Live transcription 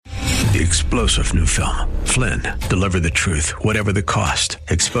The explosive new film, Flynn, deliver the truth, whatever the cost,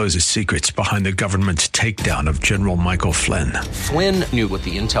 exposes secrets behind the government's takedown of General Michael Flynn. Flynn knew what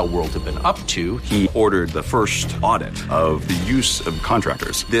the intel world had been up to. He ordered the first audit of the use of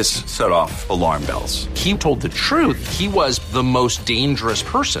contractors. This set off alarm bells. He told the truth. He was the most dangerous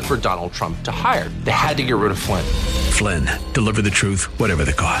person for Donald Trump to hire. They had to get rid of Flynn. Flynn, deliver the truth, whatever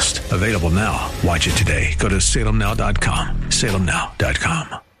the cost. Available now. Watch it today. Go to salemnow.com.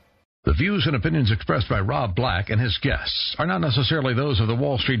 salemnow.com. The views and opinions expressed by Rob Black and his guests are not necessarily those of the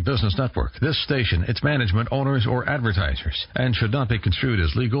Wall Street Business Network, this station, its management, owners, or advertisers, and should not be construed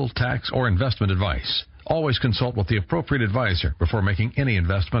as legal, tax, or investment advice. Always consult with the appropriate advisor before making any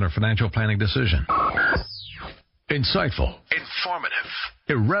investment or financial planning decision. Insightful, informative,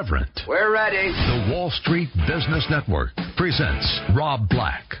 irreverent. We're ready. The Wall Street Business Network presents Rob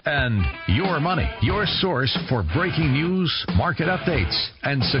Black and Your Money, your source for breaking news, market updates,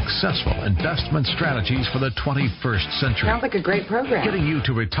 and successful investment strategies for the 21st century. Sounds like a great program. Getting you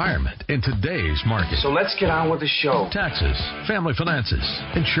to retirement in today's market. So let's get on with the show. Taxes, family finances,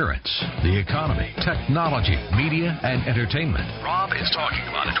 insurance, the economy, technology, media, and entertainment. Rob is talking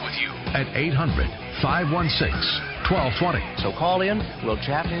about it with you at 800-516-1220. So call in, we'll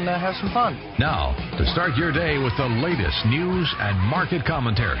chat and have some fun. Now, to start your day with the latest news and market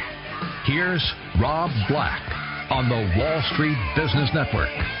commentary, here's Rob Black on the Wall Street Business Network.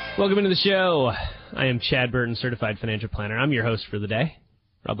 Welcome into the show. I am Chad Burton, certified financial planner. I'm your host for the day.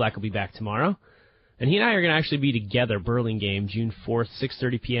 Rob Black will be back tomorrow. And he and I are going to actually be together, Burlingame, June 4th,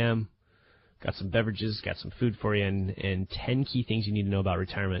 6:30 p.m. Got some beverages, got some food for you, and 10 key things you need to know about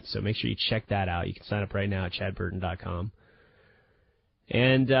retirement. So make sure you check that out. You can sign up right now at chadburton.com.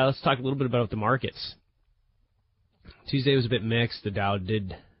 And let's talk a little bit about the markets. Tuesday was a bit mixed. The Dow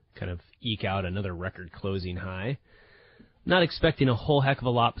did kind of eke out another record closing high. Not expecting a whole heck of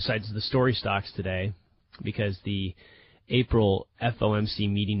a lot besides the story stocks today, because the April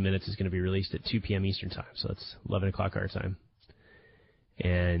FOMC meeting minutes is going to be released at 2 p.m. Eastern time. So that's 11 o'clock our time.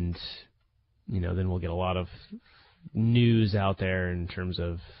 And then we'll get a lot of news out there in terms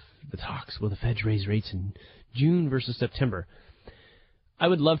of the talks. Will the Fed raise rates in June versus September? I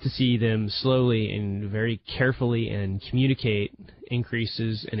would love to see them slowly and very carefully and communicate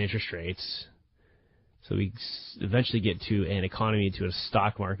increases in interest rates, so we eventually get to an economy, to a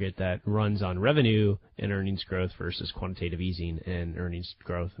stock market that runs on revenue and earnings growth versus quantitative easing and earnings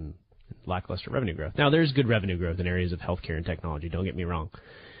growth and lackluster revenue growth. Now, there's good revenue growth in areas of healthcare and technology, don't get me wrong.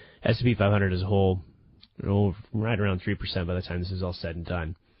 S&P 500 as a whole, right around 3% by the time this is all said and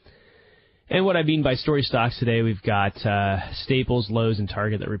done. And what I mean by story stocks today, we've got Staples, Lowe's, and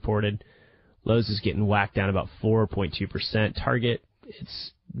Target that reported. Lowe's is getting whacked down about 4.2%. Target,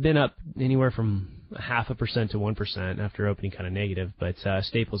 it's been up anywhere from 0.5% to 1% after opening kind of negative, but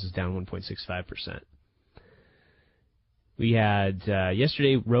Staples is down 1.65%. We had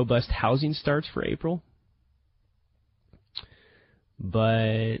yesterday robust housing starts for April.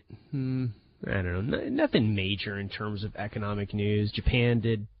 But, I don't know, nothing major in terms of economic news. Japan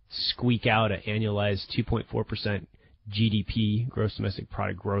did squeak out an annualized 2.4% GDP, gross domestic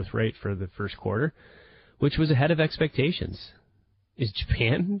product growth rate for the first quarter, which was ahead of expectations. Is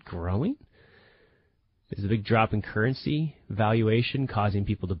Japan growing? Is the big drop in currency valuation causing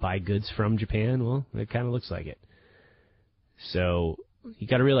people to buy goods from Japan? Well, it kind of looks like it. So you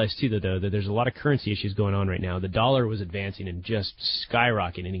got to realize, too, though, that there's a lot of currency issues going on right now. The dollar was advancing and just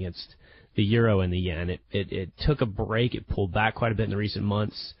skyrocketing against the euro and the yen. It took a break. It pulled back quite a bit in the recent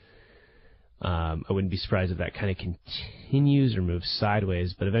months. I wouldn't be surprised if that kind of continues or moves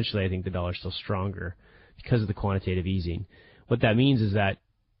sideways, but eventually I think the dollar's still stronger because of the quantitative easing. What that means is that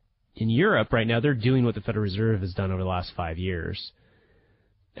in Europe right now, they're doing what the Federal Reserve has done over the last 5 years,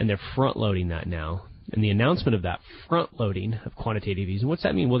 and they're front-loading that now. And the announcement of that front-loading of quantitative easing, what's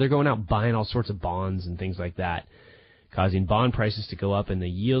that mean? Well, they're going out buying all sorts of bonds and things like that, causing bond prices to go up and the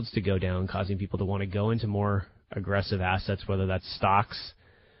yields to go down, causing people to want to go into more aggressive assets, whether that's stocks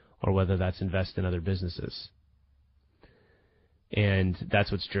or whether that's invest in other businesses. And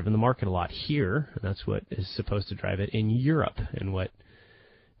that's what's driven the market a lot here, and that's what is supposed to drive it in Europe, and what,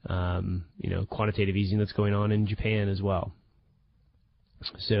 quantitative easing that's going on in Japan as well.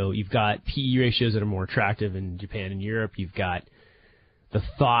 So you've got PE ratios that are more attractive in Japan and Europe. You've got the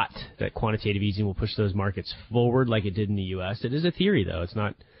thought that quantitative easing will push those markets forward like it did in the U.S. It is a theory, though. It's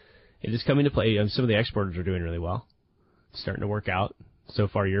not. It is coming to play. Some of the exporters are doing really well. It's starting to work out. So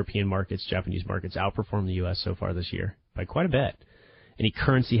far, European markets, Japanese markets outperform the U.S. so far this year by quite a bit. Any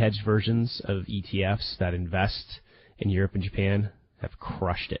currency hedged versions of ETFs that invest in Europe and Japan have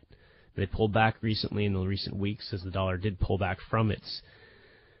crushed it. They pulled back recently in the recent weeks as the dollar did pull back from its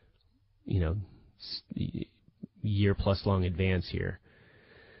year-plus long advance here.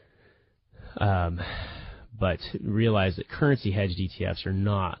 But realize that currency hedged ETFs are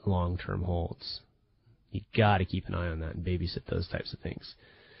not long-term holds. You got to keep an eye on that and babysit those types of things.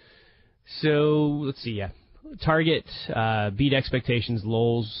 So let's see. Target beat expectations.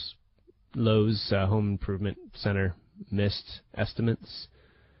 Lowe's Home Improvement Center missed estimates.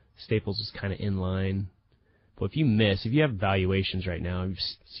 Staples is kind of in line. But if you have valuations right now, you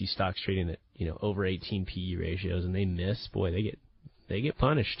see stocks trading at over 18 PE ratios, and they miss, boy, they get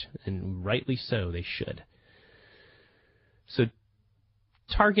punished, and rightly so. They should. So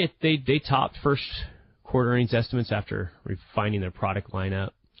Target, they topped first quarter earnings estimates after refining their product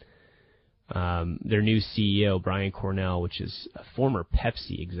lineup. Their new CEO, Brian Cornell, which is a former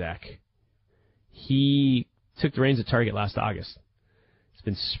Pepsi exec, he took the reins at Target last August. It's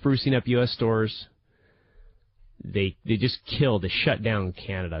been sprucing up U.S. stores. They just killed. They shut down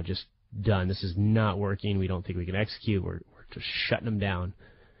Canada. Just done. This is not working. We don't think we can execute. We're just shutting them down.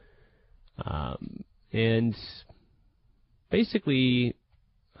 And basically,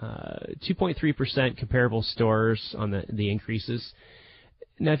 2.3% comparable stores on the increases.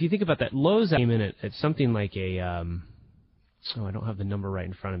 Now, if you think about that, Lowe's came in at something like I don't have the number right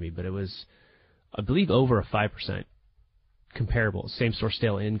in front of me, but it was, I believe, over a 5% comparable same-store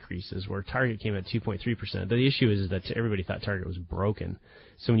sale increases, where Target came at 2.3%. The issue is that everybody thought Target was broken.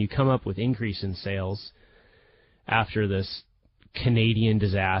 So when you come up with increase in sales after this Canadian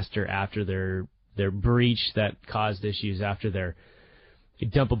disaster, after their breach that caused issues, after they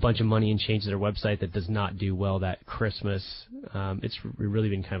dump a bunch of money and change their website that does not do well that Christmas, it's really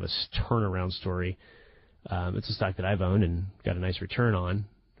been kind of a turnaround story. It's a stock that I've owned and got a nice return on.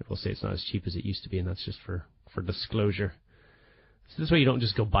 I will say it's not as cheap as it used to be, and that's just for disclosure. So this way you don't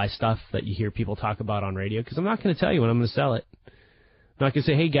just go buy stuff that you hear people talk about on radio, because I'm not going to tell you when I'm going to sell it. I'm not going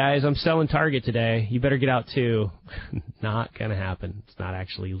to say, hey guys, I'm selling Target today. You better get out too. Not going to happen. It's not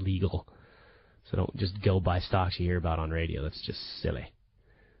actually legal. So don't just go buy stocks you hear about on radio. That's just silly.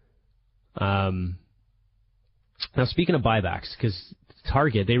 Now speaking of buybacks, because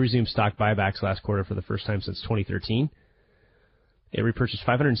Target, they resumed stock buybacks last quarter for the first time since 2013. It repurchased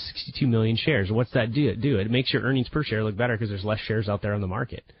 562 million shares. What's that do? It makes your earnings per share look better because there's less shares out there on the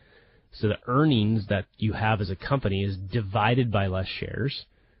market. So the earnings that you have as a company is divided by less shares,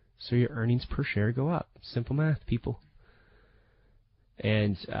 so your earnings per share go up. Simple math, people.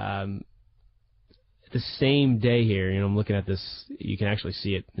 And the same day here, I'm looking at this, you can actually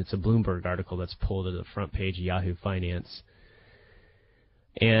see it. It's a Bloomberg article that's pulled to the front page of Yahoo Finance.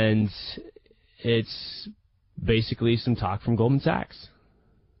 And it's basically some talk from Goldman Sachs.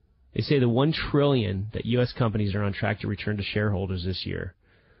 They say the $1 trillion that U.S. companies are on track to return to shareholders this year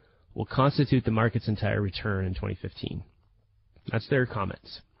will constitute the market's entire return in 2015. That's their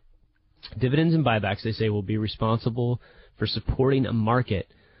comments. Dividends and buybacks, they say, will be responsible for supporting a market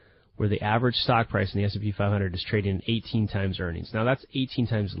where the average stock price in the S&P 500 is trading at 18 times earnings. Now, that's 18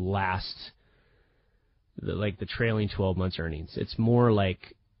 times the trailing 12 months earnings. It's more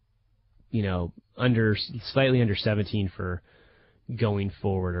like, slightly under 17 for going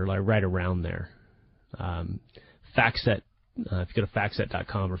forward, or like right around there. FactSet, if you go to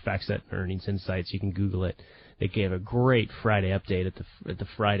FactSet.com or FactSet Earnings Insights, you can Google it. They gave a great Friday update at the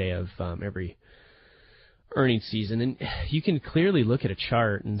Friday of every earnings season, and you can clearly look at a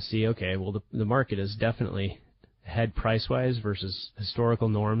chart and see, okay, well, the market is definitely ahead price-wise versus historical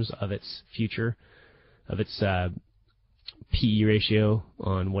norms of its future, of its PE ratio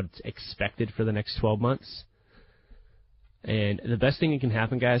on what's expected for the next 12 months. And the best thing that can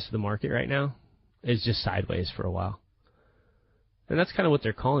happen, guys, to the market right now is just sideways for a while. And that's kind of what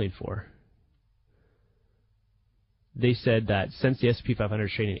they're calling for. They said that since the S&P 500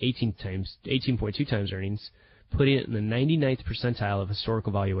 is trading 18.2 times earnings, putting it in the 99th percentile of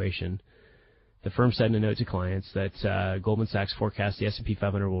historical valuation, the firm said in a note to clients that Goldman Sachs forecasts the S&P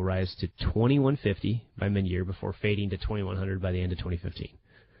 500 will rise to 2150 by mid-year before fading to 2100 by the end of 2015.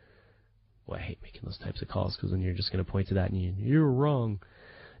 Boy, I hate making those types of calls, because then you're just going to point to that and you're wrong.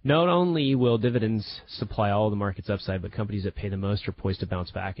 Not only will dividends supply all of the market's upside, but companies that pay the most are poised to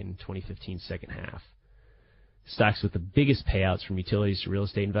bounce back in 2015's second half. Stocks with the biggest payouts, from utilities to real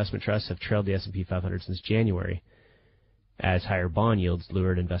estate investment trusts, have trailed the S&P 500 since January, as higher bond yields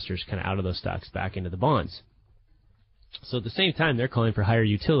lured investors kind of out of those stocks back into the bonds. So at the same time, they're calling for higher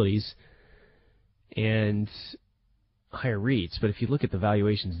utilities and higher REITs. But if you look at the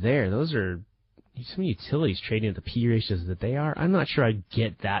valuations there, those are some utilities trading at the P ratios that they are. I'm not sure I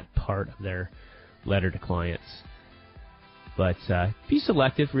get that part of their letter to clients. But be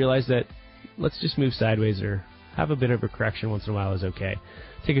selective. Realize that let's just move sideways or have a bit of a correction once in a while is okay.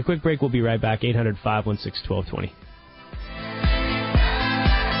 Take a quick break. We'll be right back. 800-516-1220.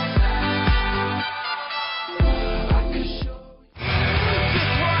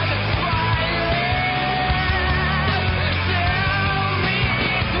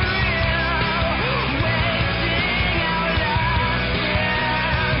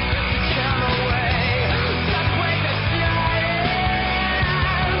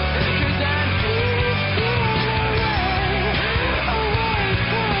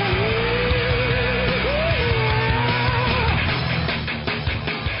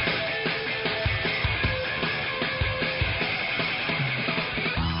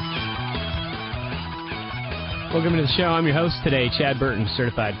 Welcome to the show. I'm your host today, Chad Burton,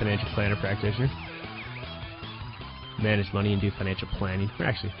 certified financial planner practitioner. Manage money and do financial planning. Or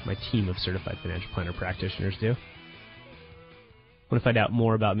actually, my team of certified financial planner practitioners do. Want to find out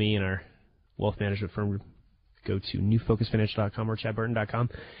more about me and our wealth management firm? Go to newfocusfinancial.com or chadburton.com.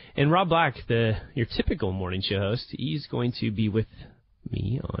 And Rob Black, your typical morning show host, he's going to be with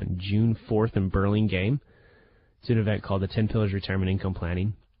me on June 4th in Burlingame. It's an event called the 10 Pillars Retirement Income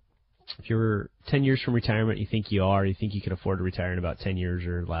Planning. If you're 10 years from retirement, you think you can afford to retire in about 10 years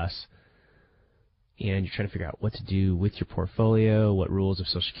or less, and you're trying to figure out what to do with your portfolio, what rules of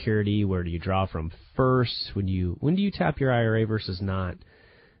Social Security, where do you draw from first, when do you tap your IRA versus not,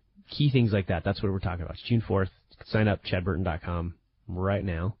 key things like that. That's what we're talking about. It's June 4th. Sign up, chadburton.com right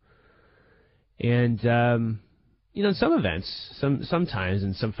now. And, in some events, sometimes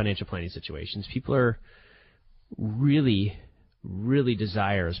in some financial planning situations, people are really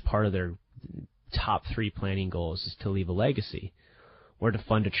desire as part of their top 3 planning goals is to leave a legacy or to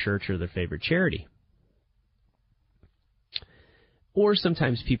fund a church or their favorite charity. Or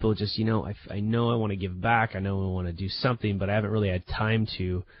sometimes people just, I know I want to give back, I know I want to do something, but I haven't really had time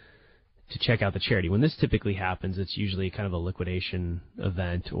to check out the charity. When this typically happens, it's usually kind of a liquidation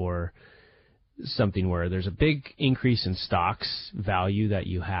event or something where there's a big increase in stocks value that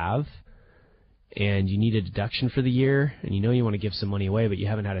you have, and you need a deduction for the year, and you want to give some money away, but you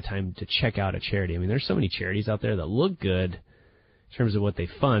haven't had a time to check out a charity. I mean, there's so many charities out there that look good in terms of what they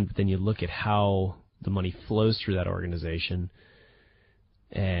fund, but then you look at how the money flows through that organization,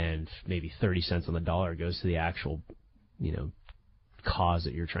 and maybe 30 cents on the dollar goes to the actual, cause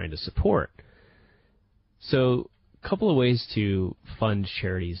that you're trying to support. So a couple of ways to fund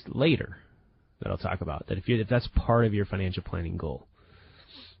charities later that I'll talk about, that if that's part of your financial planning goal.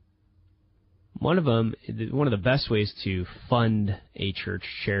 One of the best ways to fund a church,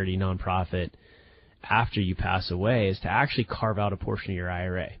 charity, nonprofit after you pass away is to actually carve out a portion of your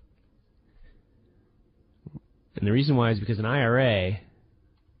IRA. And the reason why is because an IRA,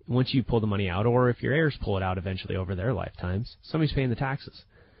 once you pull the money out, or if your heirs pull it out eventually over their lifetimes, somebody's paying the taxes.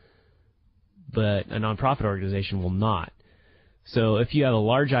 But a nonprofit organization will not. So if you have a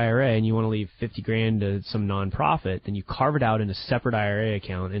large IRA and you want to leave $50,000 to some nonprofit, then you carve it out in a separate IRA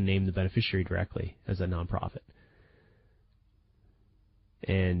account and name the beneficiary directly as a nonprofit.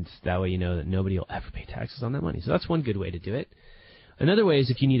 And that way you know that nobody will ever pay taxes on that money. So that's one good way to do it. Another way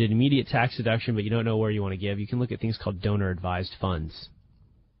is if you need an immediate tax deduction but you don't know where you want to give, you can look at things called donor-advised funds.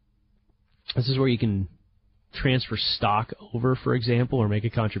 This is where you can transfer stock over, for example, or make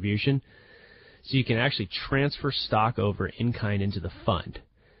a contribution. So you can actually transfer stock over in kind into the fund,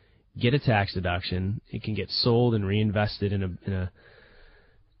 get a tax deduction. It can get sold and reinvested in a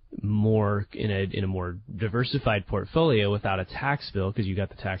more diversified portfolio without a tax bill because you got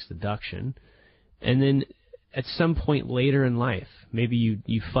the tax deduction. And then at some point later in life, maybe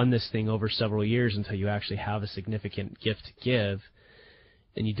you fund this thing over several years until you actually have a significant gift to give,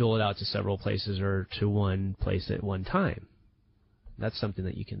 and you dole it out to several places or to one place at one time. That's something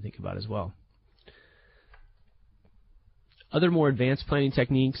that you can think about as well. Other more advanced planning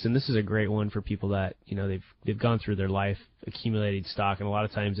techniques, and this is a great one for people that, they've gone through their life accumulating stock, and a lot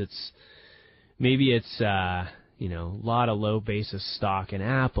of times it's a lot of low basis stock in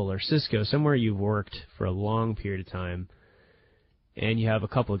Apple or Cisco, somewhere you've worked for a long period of time, and you have a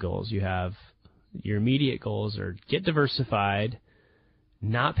couple of goals. You have your immediate goals are get diversified,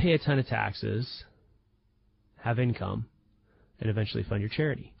 not pay a ton of taxes, have income, and eventually fund your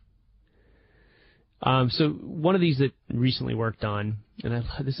charity. So one of these that recently worked on, and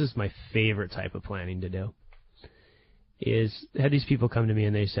this is my favorite type of planning to do, is I had these people come to me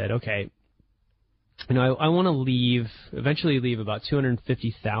and they said, okay, I want to eventually leave about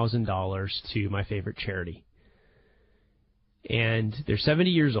 $250,000 to my favorite charity. And they're 70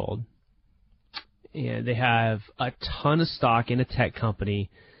 years old, and they have a ton of stock in a tech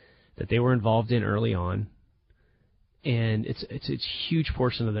company that they were involved in early on. And it's a huge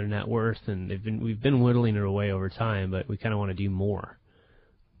portion of their net worth, and we've been whittling it away over time, but we kind of want to do more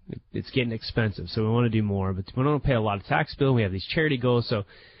it's getting expensive, so we want to do more, but we don't want to pay a lot of tax bill. We have these charity goals. So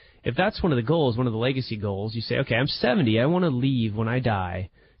if that's one of the goals, one of the legacy goals, you say, okay, I'm 70. I want to leave when I die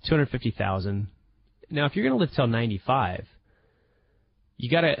 $250,000. Now, if you're going to live till 95, you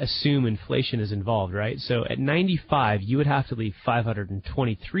got to assume inflation is involved, right? So at 95, you would have to leave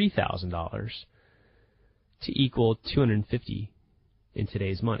 $523,000 to equal $250 in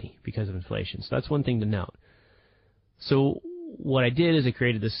today's money because of inflation. So that's one thing to note. So what I did is I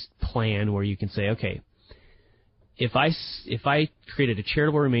created this plan where you can say, okay, if I created a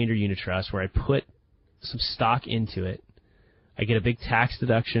charitable remainder unit trust where I put some stock into it, I get a big tax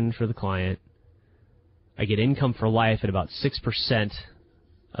deduction for the client. I get income for life at about 6%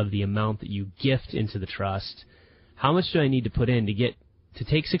 of the amount that you gift into the trust. How much do I need to put in to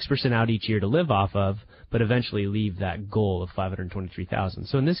take 6% out each year to live off of, but eventually leave that goal of $523,000?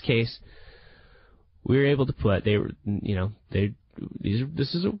 So in this case, we were able to put,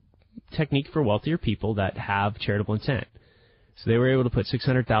 this is a technique for wealthier people that have charitable intent. So they were able to put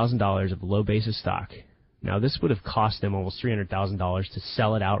 $600,000 of low basis stock. Now this would have cost them almost $300,000 to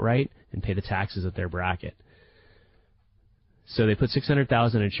sell it outright and pay the taxes at their bracket. So they put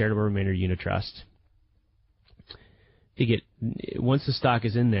 $600,000 in a charitable remainder unit trust. Once the stock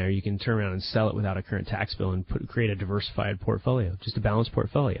is in there, you can turn around and sell it without a current tax bill and create a diversified portfolio, just a balanced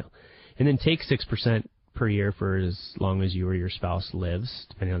portfolio. And then take 6% per year for as long as you or your spouse lives,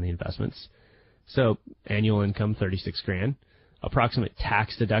 depending on the investments. So annual income, $36,000. Approximate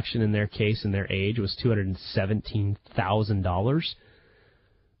tax deduction in their case and their age was $217,000,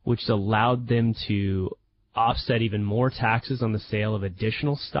 which allowed them to offset even more taxes on the sale of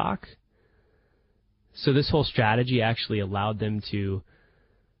additional stock. So this whole strategy actually allowed them to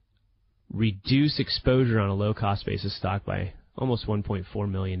reduce exposure on a low-cost basis stock by almost $1.4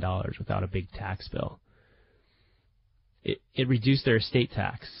 million without a big tax bill. It reduced their estate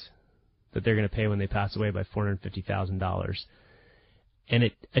tax that they're going to pay when they pass away by $450,000. And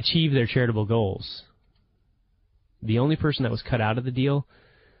it achieved their charitable goals. The only person that was cut out of the deal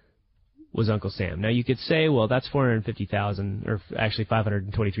was Uncle Sam. Now you could say, well, that's $450,000, or actually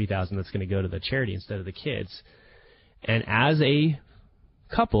 $523,000 that's going to go to the charity instead of the kids. And as a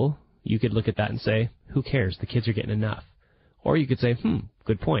couple, you could look at that and say, who cares? The kids are getting enough. Or you could say,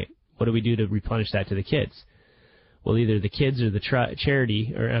 good point. What do we do to replenish that to the kids? Well, either the kids or the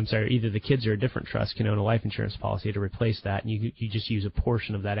charity, or I'm sorry, either the kids or a different trust can own a life insurance policy to replace that, and you just use a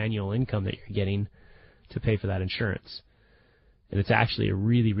portion of that annual income that you're getting to pay for that insurance. And it's actually a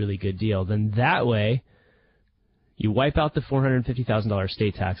really, really good deal. Then that way, you wipe out the $450,000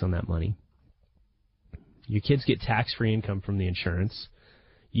 state tax on that money. Your kids get tax-free income from the insurance.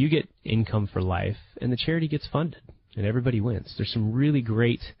 You get income for life, and the charity gets funded, and everybody wins. There's some really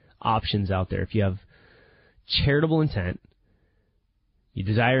great options out there. If you have charitable intent, you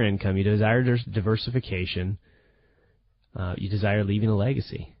desire income, you desire diversification, you desire leaving a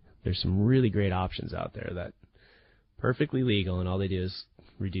legacy, there's some really great options out there that perfectly legal, and all they do is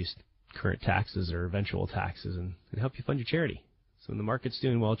reduce current taxes or eventual taxes and help you fund your charity. So when the market's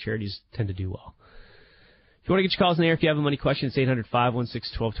doing well, charities tend to do well. If you want to get your calls in the air, if you have a money question, it's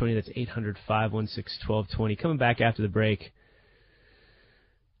 800-516-1220. That's 800-516-1220. Coming back after the break,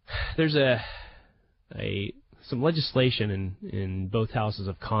 there's some legislation in both houses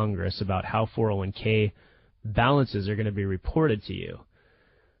of Congress about how 401k balances are going to be reported to you.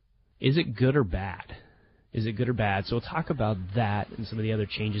 Is it good or bad? Is it good or bad? So we'll talk about that and some of the other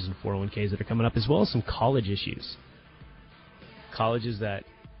changes in 401ks that are coming up, as well as some college issues. Colleges that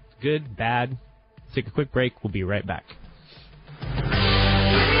good, bad. Take a quick break. We'll be right back.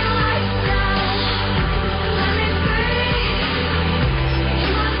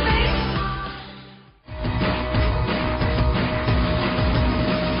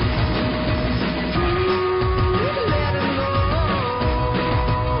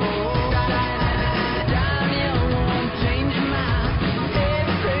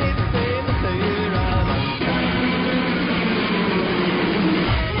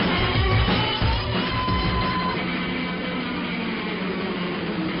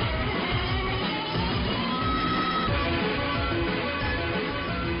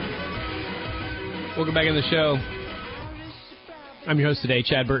 Welcome back in the show. I'm your host today,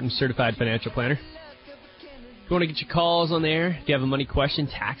 Chad Burton, certified financial planner. If you want to get your calls on the air, if you have a money question,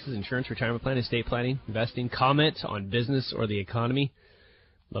 taxes, insurance, retirement plan, estate planning, investing, comment on business or the economy,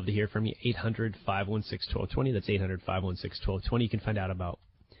 love to hear from you. 800-516-1220. That's 800-516-1220. You can find out about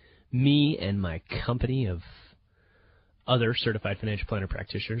me and my company of other certified financial planner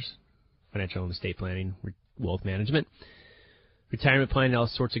practitioners, financial and estate planning, wealth management, retirement planning, all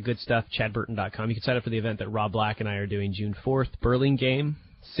sorts of good stuff. ChadBurton.com. You can sign up for the event that Rob Black and I are doing June 4th, Burling Game.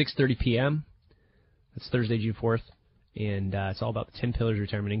 6:30 p.m. That's Thursday, June 4th. And it's all about the 10 pillars of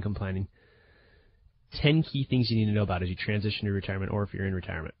retirement income planning. 10 key things you need to know about as you transition to retirement or if you're in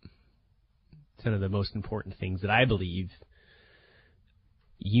retirement. 10 of the most important things that I believe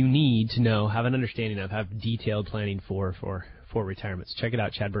you need to know, have an understanding of, have detailed planning for retirement. So check it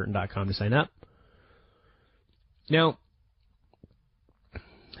out, chadburton.com to sign up. Now,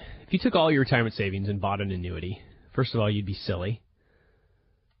 if you took all your retirement savings and bought an annuity, first of all, you'd be silly.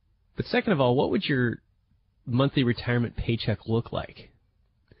 But second of all, what would your monthly retirement paycheck look like?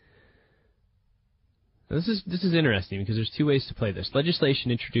 Now, this is interesting because there's two ways to play this. Legislation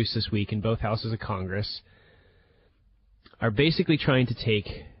introduced this week in both houses of Congress are basically trying to take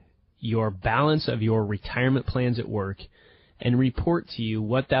your balance of your retirement plans at work and report to you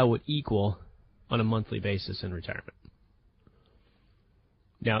what that would equal on a monthly basis in retirement.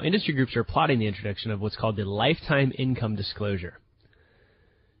 Now, industry groups are applauding the introduction of what's called the lifetime income disclosure.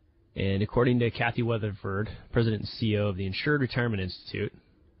 And according to Kathy Weatherford, President and CEO of the Insured Retirement Institute,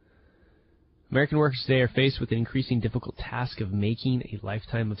 American workers today are faced with an increasing difficult task of making a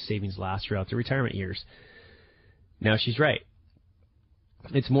lifetime of savings last throughout their retirement years. Now, she's right.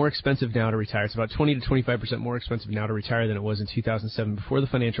 It's more expensive now to retire. It's about 20 to 25% more expensive now to retire than it was in 2007, before the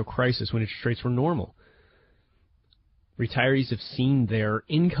financial crisis, when interest rates were normal. Retirees have seen their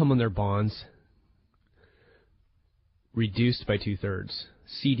income on their bonds reduced by 2/3.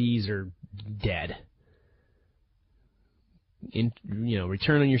 CDs are dead.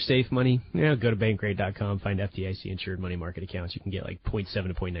 Return on your safe money, go to Bankrate.com, find FDIC insured money market accounts. You can get like 0.7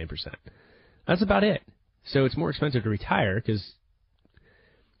 to 0.9%. That's about it. So it's more expensive to retire because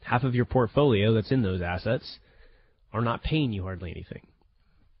half of your portfolio that's in those assets are not paying you hardly anything.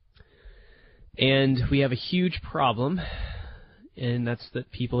 And we have a huge problem, and that's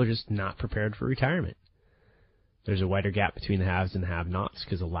that people are just not prepared for retirement. There's a wider gap between the haves and the have-nots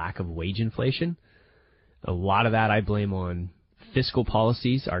because of lack of wage inflation. A lot of that I blame on fiscal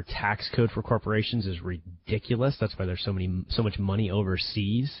policies. Our tax code for corporations is ridiculous. That's why there's so much money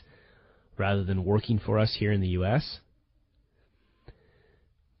overseas rather than working for us here in the U.S.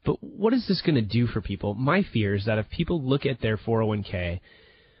 But what is this going to do for people? My fear is that if people look at their 401k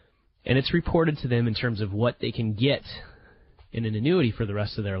and it's reported to them in terms of what they can get in an annuity for the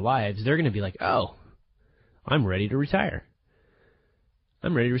rest of their lives, they're going to be like, oh, I'm ready to retire.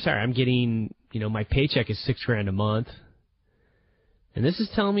 I'm getting, my paycheck is $6,000 a month. And this is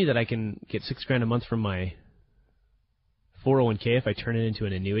telling me that I can get $6,000 a month from my 401k if I turn it into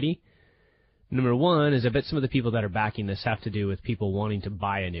an annuity. Number one is I bet some of the people that are backing this have to do with people wanting to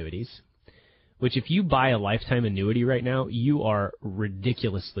buy annuities, which if you buy a lifetime annuity right now, you are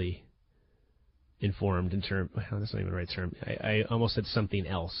ridiculously informed in terms, that's not even the right term. I almost said something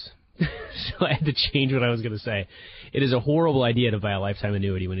else. So I had to change what I was going to say. It is a horrible idea to buy a lifetime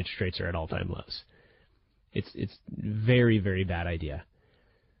annuity when interest rates are at all-time lows. It's very, very bad idea.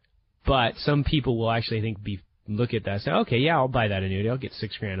 But some people will actually, I think, look at that and say, okay, yeah, I'll buy that annuity. I'll get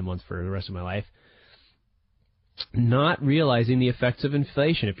 $6,000 a month for the rest of my life. Not realizing the effects of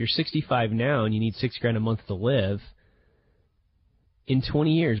inflation. If you're 65 now and you need $6,000 a month to live, in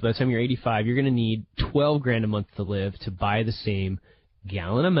 20 years, by the time you're 85, you're going to need $12,000 a month to live to buy the same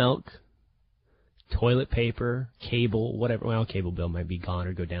gallon of milk, toilet paper, cable, whatever. Well, cable bill might be gone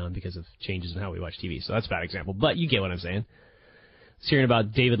or go down because of changes in how we watch TV. So that's a bad example. But you get what I'm saying. I was hearing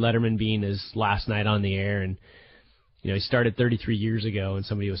about David Letterman being his last night on the air, and he started 33 years ago, and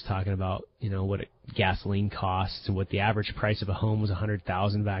somebody was talking about what gasoline costs and what the average price of a home was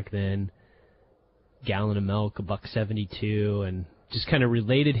 $100,000 back then. Gallon of milk, $1.72, and just kind of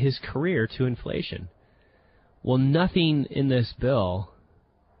related his career to inflation. Well, nothing in this bill,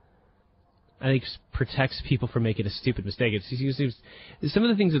 I think, protects people from making a stupid mistake. It's some of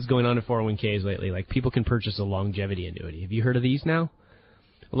the things that's going on in 401ks lately, like people can purchase a longevity annuity. Have you heard of these now?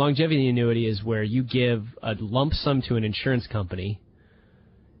 A longevity annuity is where you give a lump sum to an insurance company,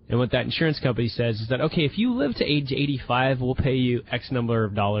 and what that insurance company says is that, okay, if you live to age 85, we'll pay you X number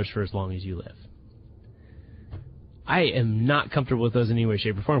of dollars for as long as you live. I am not comfortable with those in any way,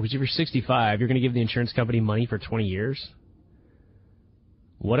 shape, or form, because if you're 65, you're going to give the insurance company money for 20 years?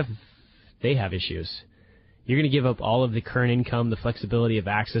 What if they have issues? You're going to give up all of the current income, the flexibility of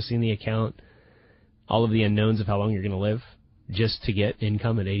accessing the account, all of the unknowns of how long you're going to live, just to get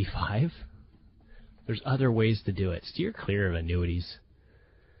income at 85? There's other ways to do it. Steer clear of annuities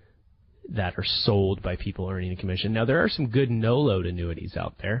that are sold by people earning a commission. Now, there are some good no-load annuities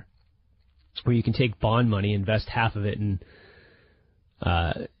out there, where you can take bond money, invest half of it in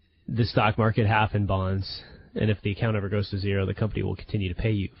the stock market, half in bonds, and if the account ever goes to zero, the company will continue to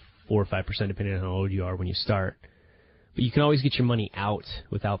pay you 4 or 5%, depending on how old you are when you start, But you can always get your money out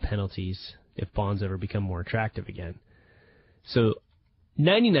without penalties if bonds ever become more attractive again. So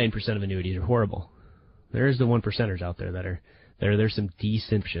 99% of annuities are horrible. There's the 1%ers out there that are there's some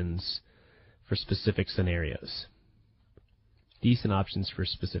decent options for specific scenarios. Decent options for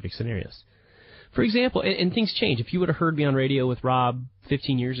specific scenarios. For example, and things change. If you would have heard me on radio with Rob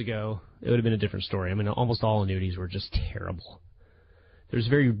 15 years ago, it would have been a different story. I mean, almost all annuities were just terrible. There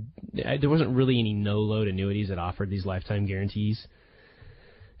wasn't really any no-load annuities that offered these lifetime guarantees.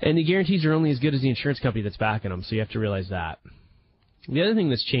 And the guarantees are only as good as the insurance company that's backing them, so you have to realize that. The other thing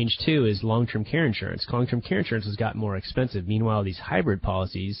that's changed, too, is long-term care insurance. Long-term care insurance has gotten more expensive. Meanwhile, these hybrid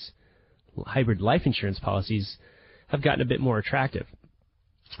life insurance policies, have gotten a bit more attractive.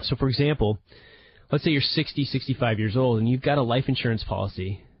 So, for example, let's say you're 60, 65 years old, and you've got a life insurance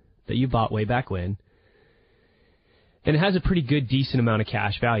policy that you bought way back when, and it has a pretty good, decent amount of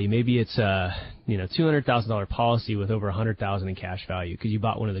cash value. Maybe it's a $200,000 policy with over $100,000 in cash value because you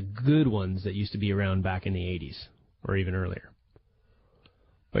bought one of the good ones that used to be around back in the 80s or even earlier.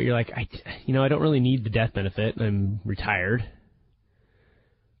 But you're like, I don't really need the death benefit. I'm retired.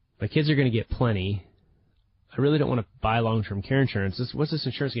 My kids are going to get plenty. I really don't want to buy long-term care insurance. What's this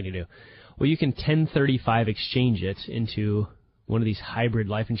insurance going to do? Well, you can 1035 exchange it into one of these hybrid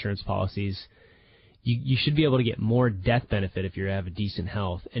life insurance policies. You should be able to get more death benefit if you have a decent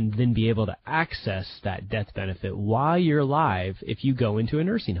health, and then be able to access that death benefit while you're alive if you go into a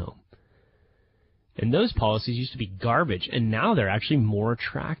nursing home. And those policies used to be garbage, and now they're actually more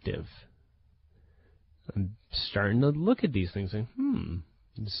attractive. I'm starting to look at these things and,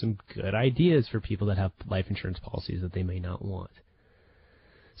 some good ideas for people that have life insurance policies that they may not want.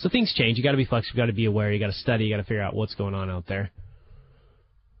 So things change. You got to be flexible. You got to be aware. You got to study. You got to figure out what's going on out there.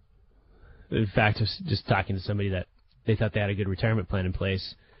 In fact, I was just talking to somebody that they thought they had a good retirement plan in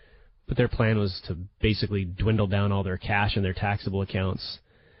place, but their plan was to basically dwindle down all their cash in their taxable accounts.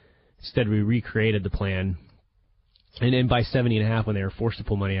 Instead, we recreated the plan. And then by 70 and a half, when they were forced to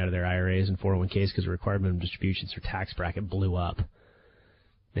pull money out of their IRAs and 401ks because of required minimum distributions, their tax bracket blew up.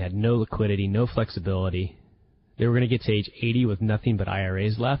 They had no liquidity, no flexibility. They were going to get to age 80 with nothing but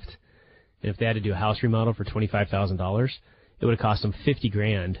IRAs left. And if they had to do a house remodel for $25,000, it would have cost them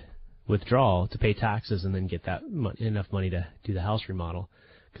 $50,000 withdrawal to pay taxes and then get that enough money to do the house remodel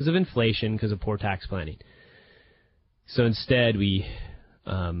because of inflation, because of poor tax planning. So instead, we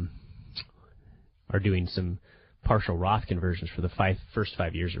are doing some partial Roth conversions for the first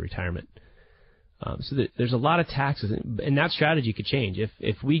 5 years of retirement. So there's a lot of taxes, and that strategy could change.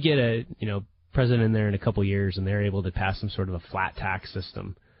 If we get a president in there in a couple years and they're able to pass some sort of a flat tax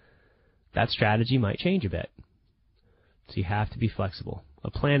system, that strategy might change a bit. So you have to be flexible. A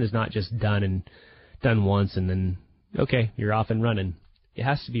plan is not just done once and then, okay, you're off and running. It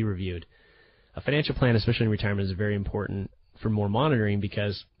has to be reviewed. A financial plan, especially in retirement, is very important for more monitoring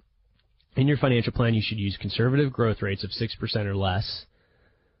because in your financial plan you should use conservative growth rates of 6% or less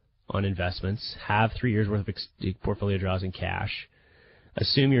on investments, have 3 years worth of portfolio draws in cash,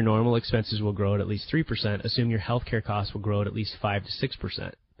 assume your normal expenses will grow at least 3%, assume your healthcare costs will grow at least 5 to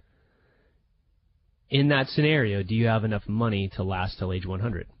 6%. In that scenario, do you have enough money to last till age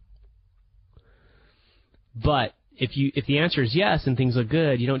 100? But if the answer is yes and things look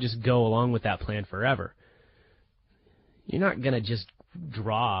good, you don't just go along with that plan forever. You're not going to just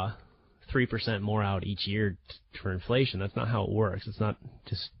draw 3% more out each year for inflation. That's not how it works. It's not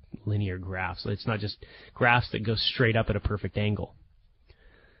just linear graphs. It's not just graphs that go straight up at a perfect angle.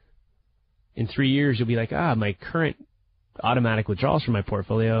 In 3 years, you'll be like, my current automatic withdrawals from my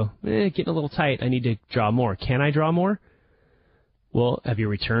portfolio, getting a little tight. I need to draw more. Can I draw more? Well, have your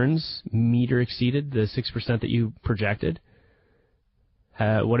returns meet or exceeded the 6% that you projected?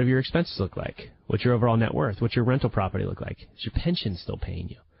 What have your expenses look like? What's your overall net worth? What's your rental property look like? Is your pension still paying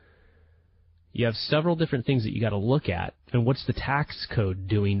you? You have several different things that you got to look at, and what's the tax code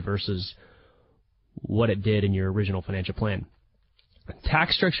doing versus what it did in your original financial plan.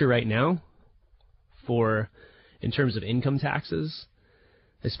 Tax structure right now in terms of income taxes,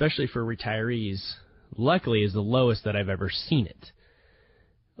 especially for retirees, luckily is the lowest that I've ever seen it.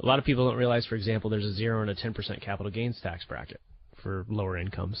 A lot of people don't realize, for example, there's a 0 and a 10% capital gains tax bracket for lower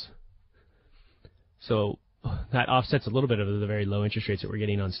incomes. So that offsets a little bit of the very low interest rates that we're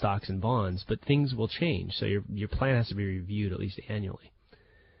getting on stocks and bonds, but things will change. So your plan has to be reviewed at least annually.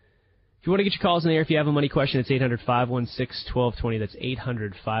 If you want to get your calls in the air, if you have a money question, it's 800-516-1220. That's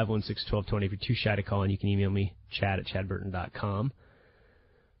 800-516-1220. If you're too shy to call in, you can email me, chad@chadburton.com.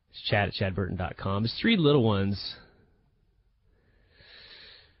 It's chad@chadburton.com. It's three little ones.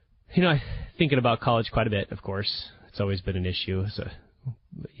 I'm thinking about college quite a bit, of course. It's always been an issue. So,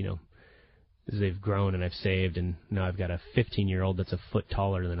 as they've grown and I've saved, and now I've got a 15-year-old that's a foot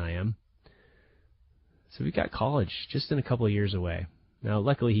taller than I am. So we've got college just in a couple of years away. Now,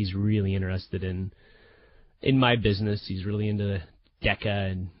 luckily, he's really interested in my business. He's really into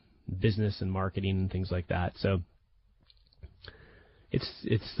DECA and business and marketing and things like that. So it's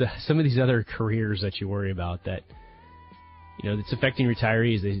some of these other careers that you worry about that, it's affecting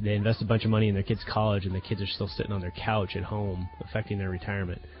retirees. They invest a bunch of money in their kids' college, and the kids are still sitting on their couch at home, affecting their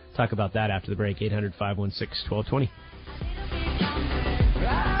retirement. Talk about that after the break. 800-516-1220.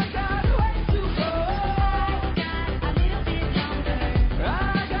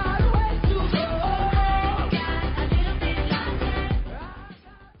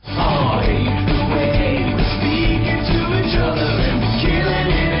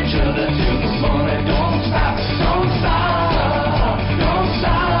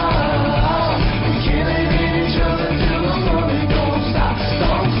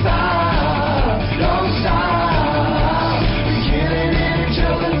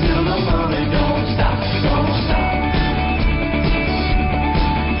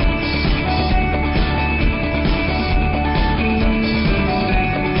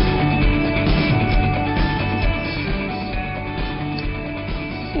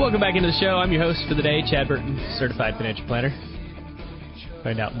 Welcome back into the show. I'm your host for the day, Chad Burton, certified financial planner.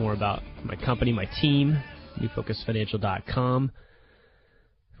 Find out more about my company, my team, newfocusfinancial.com.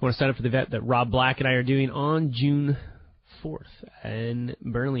 If you want to sign up for the event that Rob Black and I are doing on June 4th in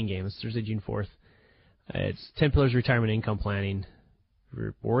Burlingame. It's Thursday, June 4th. It's 10 Pillars of Retirement Income Planning. If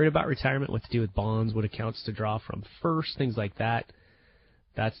you're worried about retirement, what to do with bonds, what accounts to draw from first, things like that,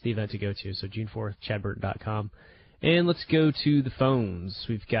 that's the event to go to. So June 4th, chadburton.com. And let's go to the phones.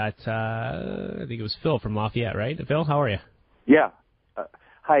 We've got, I think it was Phil from Lafayette, right? Phil, how are you? Yeah.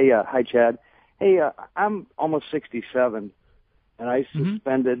 Hi, Chad. Hey, I'm almost 67, and I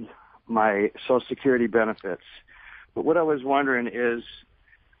suspended my Social Security benefits. But what I was wondering is,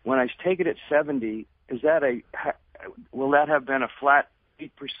 when I take it at 70, will that have been a flat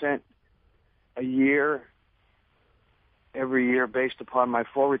 8% a year, every year, based upon my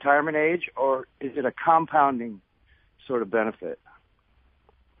full retirement age, or is it a compounding sort of benefit?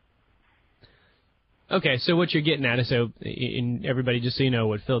 Okay, so what you're getting at is, everybody, just so you know,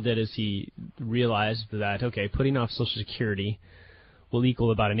 what Phil did is he realized that, okay, putting off Social Security will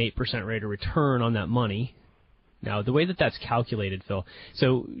equal about an 8% rate of return on that money. Now, the way that that's calculated, Phil,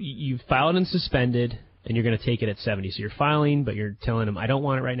 so you filed and suspended, and you're going to take it at 70. So you're filing, but you're telling them, I don't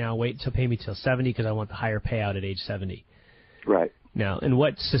want it right now, wait until pay me till 70 because I want the higher payout at age 70. Right. Now, and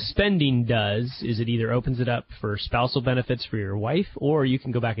what suspending does is it either opens it up for spousal benefits for your wife, or you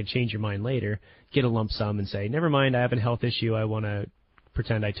can go back and change your mind later, get a lump sum and say, never mind, I have a health issue, I want to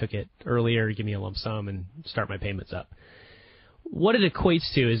pretend I took it earlier, give me a lump sum and start my payments up. What it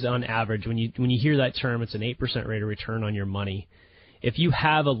equates to is, on average, when you hear that term, it's an 8% rate of return on your money. If you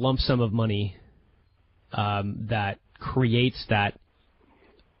have a lump sum of money that creates that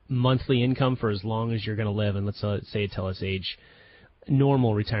monthly income for as long as you're going to live, and let's say until its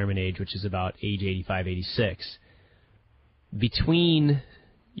normal retirement age, which is about age 85, 86. Between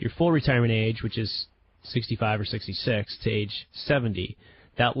your full retirement age, which is 65 or 66, to age 70,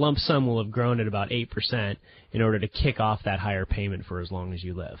 that lump sum will have grown at about 8% in order to kick off that higher payment for as long as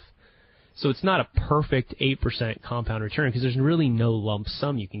you live. So it's not a perfect 8% compound return because there's really no lump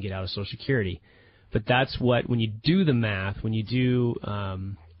sum you can get out of Social Security. But that's what, when you do the math, when you do,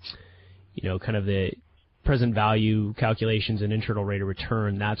 kind of the present value calculations and internal rate of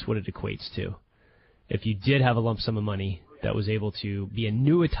return, that's what it equates to. If you did have a lump sum of money that was able to be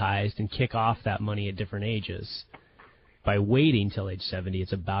annuitized and kick off that money at different ages, by waiting till age 70,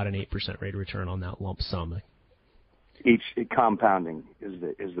 it's about an 8% rate of return on that lump sum. Each compounding is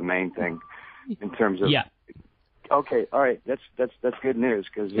the main thing in terms of. Yeah. Okay. All right. That's good news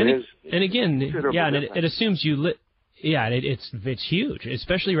because it assumes you it's huge,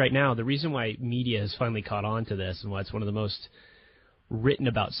 especially right now. The reason why media has finally caught on to this and why it's one of the most written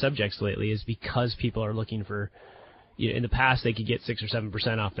about subjects lately is because people are looking for. In the past, they could get 6 or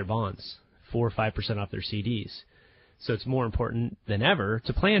 7% off their bonds, 4 or 5% off their CDs. So it's more important than ever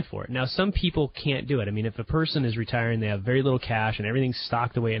to plan for it. Now, some people can't do it. I mean, if a person is retiring, they have very little cash and everything's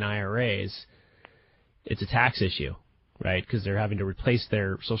stocked away in IRAs, it's a tax issue, right? Because they're having to replace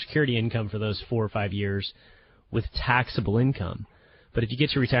their Social Security income for those 4 or 5 years with taxable income. But if you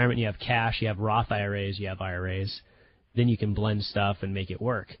get to retirement and you have cash, you have Roth IRAs, you have IRAs, then you can blend stuff and make it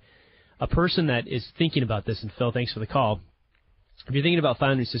work. A person that is thinking about this, and Phil, thanks for the call, if you're thinking about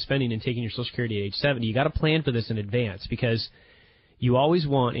finally suspending and taking your Social Security at age 70, you got to plan for this in advance because you always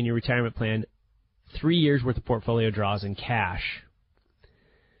want in your retirement plan 3 years worth of portfolio draws in cash.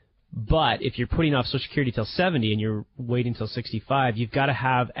 But if you're putting off Social Security till 70 and you're waiting till 65, you've got to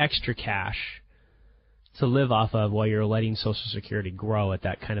have extra cash to live off of while you're letting Social Security grow at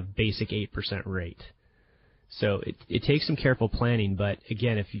that kind of basic 8% rate. So it takes some careful planning, but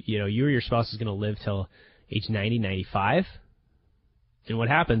again, if you or your spouse is going to live till age 90, 95, and what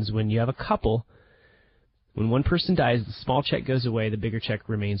happens when you have a couple, when one person dies, the small check goes away, the bigger check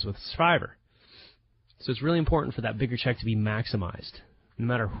remains with the survivor. So it's really important for that bigger check to be maximized, no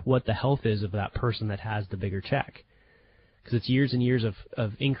matter what the health is of that person that has the bigger check. Because it's years and years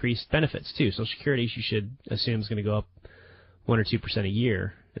of increased benefits, too. Social Security, you should assume, is going to go up 1 or 2% a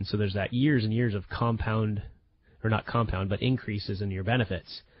year. And so there's that years and years of compound, or not compound, but increases in your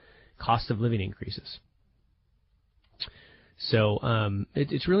benefits. Cost of living increases. So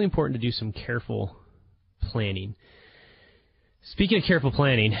it's really important to do some careful planning. Speaking of careful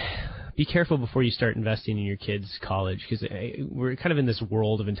planning, be careful before you start investing in your kids' college, because we're kind of in this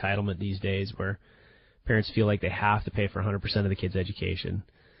world of entitlement these days where parents feel like they have to pay for 100% of the kids' education,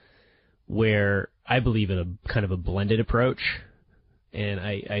 where I believe in a kind of a blended approach. And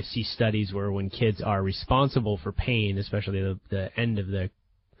I see studies where when kids are responsible for paying, especially the end of the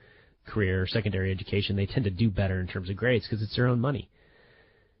career or secondary education, they tend to do better in terms of grades because it's their own money.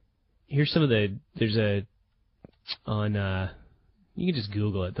 Here's some of you can just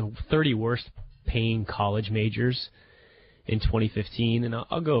Google it, the 30 worst paying college majors in 2015, and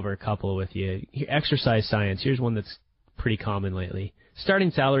I'll go over a couple with you. Here, exercise science, here's one that's pretty common lately.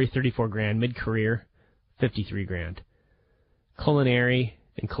 Starting salary, $34,000, mid-career, $53,000. Culinary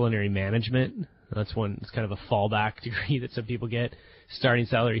and culinary management, that's one, it's kind of a fallback degree that some people get. Starting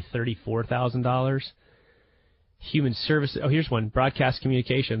salary, $34,000. Human service, here's one, broadcast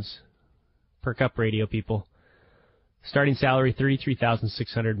communications. Perk up, radio people. Starting salary,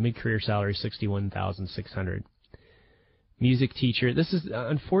 $33,600. Mid-career salary, $61,600. Music teacher. This is,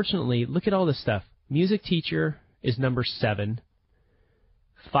 unfortunately, look at all this stuff. Music teacher is number 7.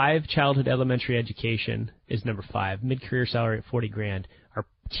 5 childhood elementary education is number 5. Mid-career salary at $40,000. Our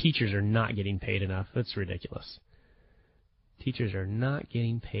teachers are not getting paid enough. That's ridiculous. Teachers are not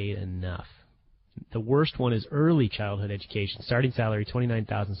getting paid enough. The worst one is early childhood education. Starting salary,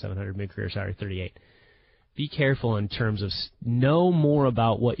 $29,700. Mid-career salary, $38,000. Be careful in terms of know more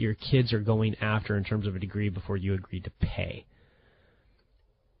about what your kids are going after in terms of a degree before you agree to pay.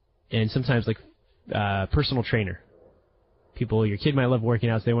 And sometimes, like personal trainer. People, your kid might love working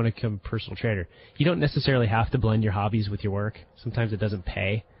out, so they want to become a personal trainer. You don't necessarily have to blend your hobbies with your work. Sometimes it doesn't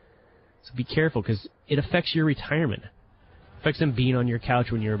pay. So be careful because it affects your retirement. It affects them being on your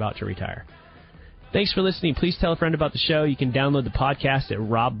couch when you're about to retire. Thanks for listening. Please tell a friend about the show. You can download the podcast at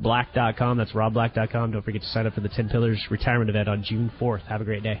robblack.com. That's robblack.com. Don't forget to sign up for the 10 Pillars retirement event on June 4th. Have a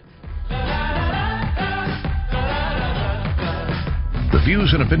great day. The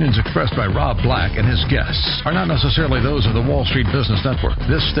views and opinions expressed by Rob Black and his guests are not necessarily those of the Wall Street Business Network,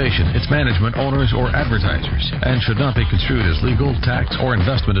 this station, its management, owners, or advertisers, and should not be construed as legal, tax, or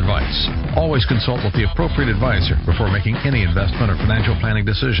investment advice. Always consult with the appropriate advisor before making any investment or financial planning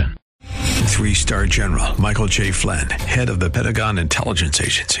decision. 3-star General Michael J. Flynn, head of the Pentagon Intelligence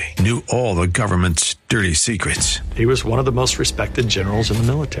Agency, knew all the government's dirty secrets. He was one of the most respected generals in the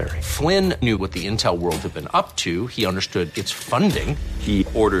military. Flynn knew what the intel world had been up to. He understood its funding. He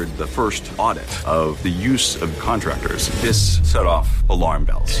ordered the first audit of the use of contractors. This set off alarm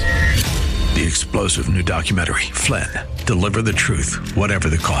bells. The explosive new documentary, Flynn, Deliver the Truth, Whatever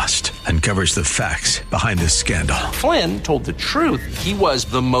the Cost, uncovers the facts behind this scandal. Flynn told the truth. He was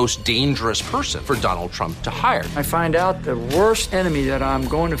the most dangerous person for Donald Trump to hire. I find out the worst enemy that I'm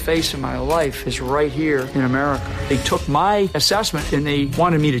going to face in my life is right here in America. They took my assessment and they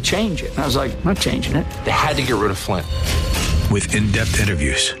wanted me to change it. And I was like, I'm not changing it. They had to get rid of Flynn. With in-depth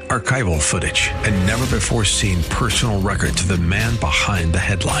interviews, archival footage, and never-before-seen personal records of the man behind the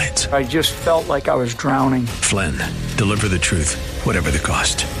headlines. I just felt like I was drowning. Flynn, Deliver the Truth, Whatever the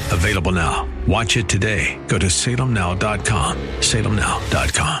Cost. Available now. Watch it today. Go to salemnow.com.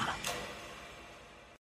 salemnow.com.